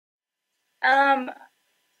Um,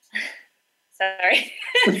 sorry.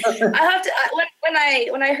 I have to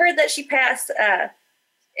when I heard that she passed,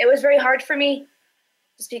 it was very hard for me,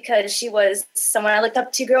 just because she was someone I looked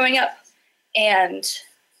up to growing up, and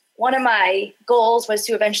one of my goals was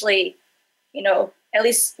to eventually, at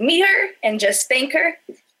least meet her and just thank her.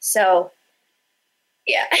 So,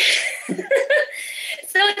 yeah.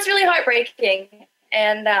 So it's really heartbreaking,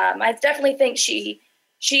 and I definitely think she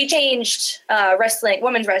changed wrestling,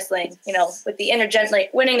 women's wrestling. With the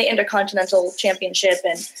winning the Intercontinental Championship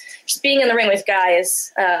and just being in the ring with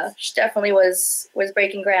guys. She definitely was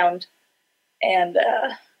breaking ground, and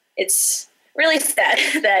it's really sad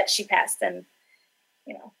that she passed. And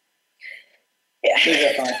yeah,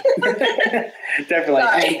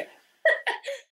 definitely.